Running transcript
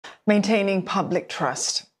Maintaining public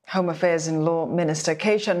trust. Home Affairs and Law Minister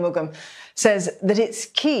Shanmugam says that it's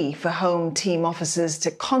key for Home Team officers to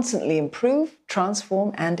constantly improve,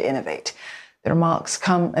 transform and innovate. The remarks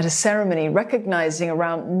come at a ceremony recognising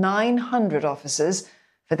around 900 officers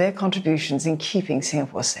for their contributions in keeping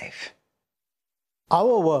Singapore safe.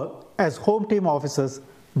 Our work as Home Team officers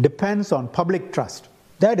depends on public trust.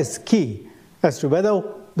 That is key as to whether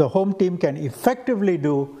the Home Team can effectively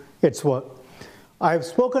do its work. I have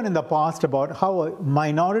spoken in the past about how a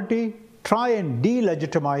minority try and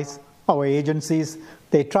delegitimize our agencies.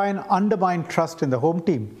 They try and undermine trust in the Home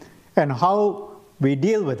Team and how we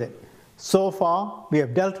deal with it. So far, we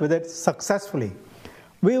have dealt with it successfully.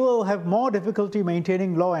 We will have more difficulty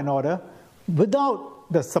maintaining law and order without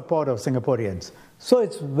the support of Singaporeans. So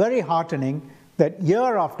it's very heartening that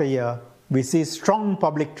year after year, we see strong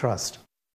public trust.